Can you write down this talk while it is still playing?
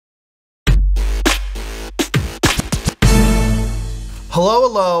Hello,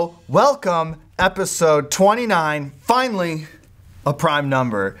 hello, welcome, episode 29, finally a prime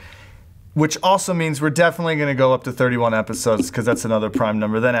number, which also means we're definitely gonna go up to 31 episodes because that's another prime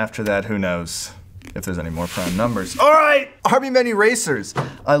number. Then after that, who knows if there's any more prime numbers. All right, Army Men Erasers.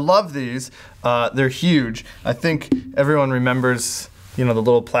 I love these, they're huge. I think everyone remembers, you know, the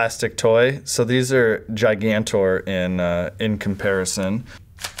little plastic toy. So these are gigantor in comparison.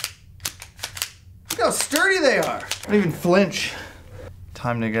 Look how sturdy they are. Don't even flinch.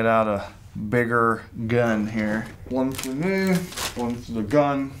 Time to get out a bigger gun here. One for me, one for the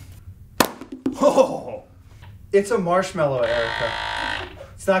gun. Oh, it's a marshmallow, Erica.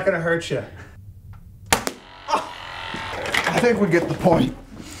 It's not gonna hurt you. Oh, I think we get the point.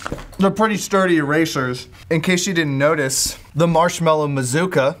 They're pretty sturdy erasers. In case you didn't notice, the marshmallow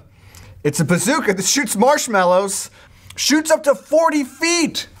bazooka. It's a bazooka that shoots marshmallows, shoots up to 40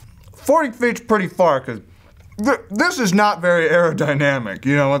 feet. 40 feet's pretty far, because this is not very aerodynamic,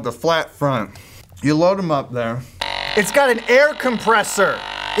 you know, with the flat front. You load them up there. It's got an air compressor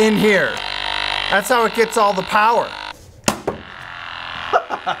in here. That's how it gets all the power.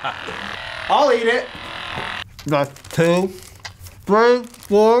 I'll eat it. That's 2, 3,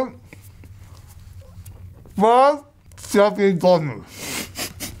 4, 5, 7 dozen.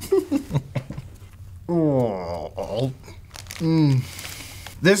 Oh.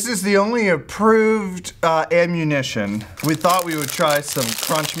 This is the only approved ammunition. We thought we would try some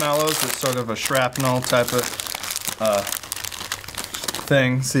crunch mallows. It's sort of a shrapnel type of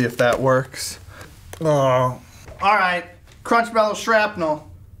thing. See if that works. Oh. All right, crunch mallow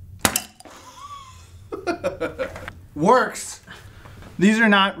shrapnel. Works. These are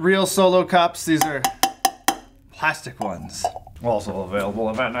not real solo cups. These are plastic ones. Also available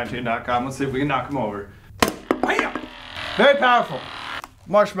at Vat19.com. Let's see if we can knock them over. Bam! Very powerful.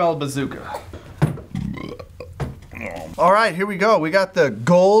 Marshmallow bazooka. All right, here we go. We got the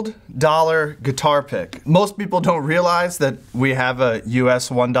gold dollar guitar pick. Most people don't realize that we have a US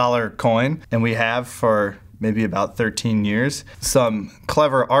 $1 coin, and we have for maybe about 13 years. Some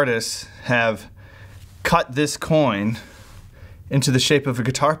clever artists have cut this coin into the shape of a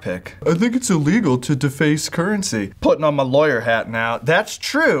guitar pick. I think it's illegal to deface currency. Putting on my lawyer hat now. That's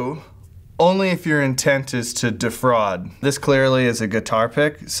true. Only if your intent is to defraud. This clearly is a guitar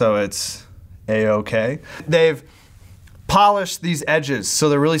pick, so it's A-okay. They've polished these edges so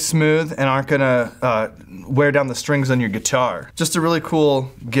they're really smooth and aren't gonna wear down the strings on your guitar. Just a really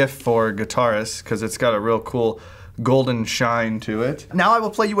cool gift for guitarists because it's got a real cool golden shine to it. Now I will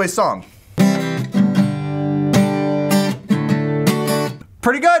play you a song.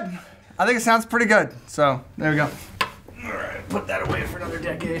 Pretty good. I think it sounds pretty good. So there we go. All right, put that away for another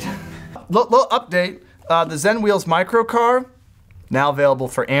decade. Little update, the Zen Wheels microcar, now available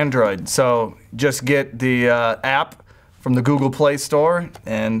for Android. So just get the app from the Google Play Store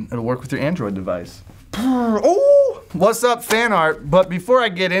and it'll work with your Android device. Oh, what's up, fan art? But before I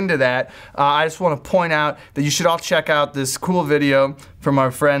get into that, I just want to point out that you should all check out this cool video from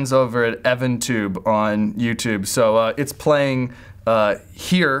our friends over at EvanTube on YouTube. So it's playing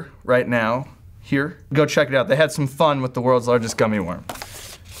here right now. Here, go check it out. They had some fun with the world's largest gummy worm.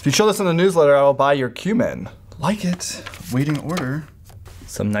 If you show this in the newsletter, I will buy your Q-Men. Like it. Waiting order.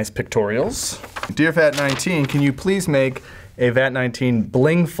 Some nice pictorials. Dear Vat19, can you please make a Vat19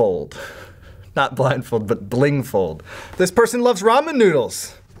 bling fold? Not blindfold, but bling fold. This person loves ramen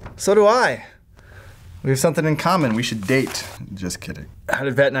noodles. So do I. We have something in common. We should date. Just kidding. How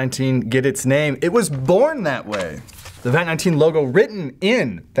did Vat19 get its name? It was born that way. The Vat19 logo written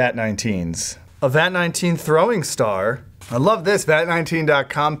in Vat19s. A Vat19 throwing star. I love this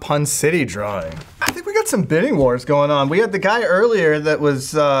Vat19.com Pun City drawing. I think we got some bidding wars going on. We had the guy earlier that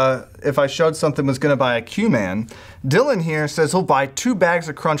was, if I showed something, was gonna buy a Q-Man. Dylan here says he'll buy 2 bags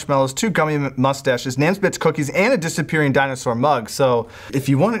of Crunch Mellows, 2 gummy mustaches, Namsbits cookies, and a disappearing dinosaur mug. So if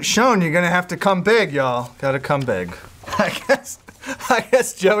you want it shown, you're gonna have to come big, y'all. Gotta come big. I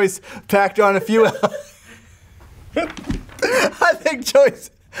guess Joey's packed on a few. I think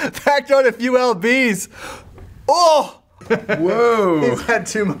Joey's packed on a few LBs. Oh! Whoa! He's had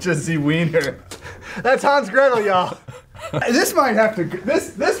too much of Z Wiener. That's Hans Gretel, y'all. This might have to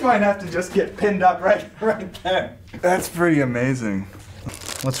just get pinned up right there. That's pretty amazing.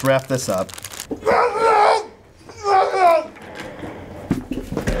 Let's wrap this up.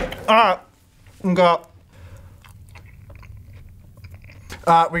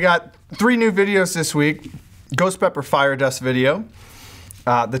 We got 3 new videos this week. Ghost Pepper Fire Dust video,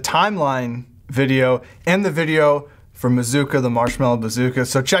 the timeline video, and the video for Bazooka, the Marshmallow Bazooka.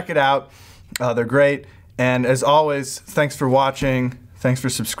 So check it out. They're great. And as always, thanks for watching, thanks for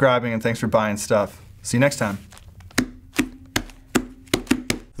subscribing, and thanks for buying stuff. See you next time.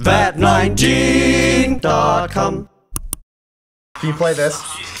 Vat19.com. Can you play this?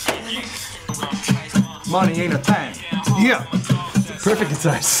 Money ain't a thing. Yeah. Perfect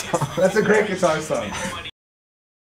guitar song. That's a great guitar song.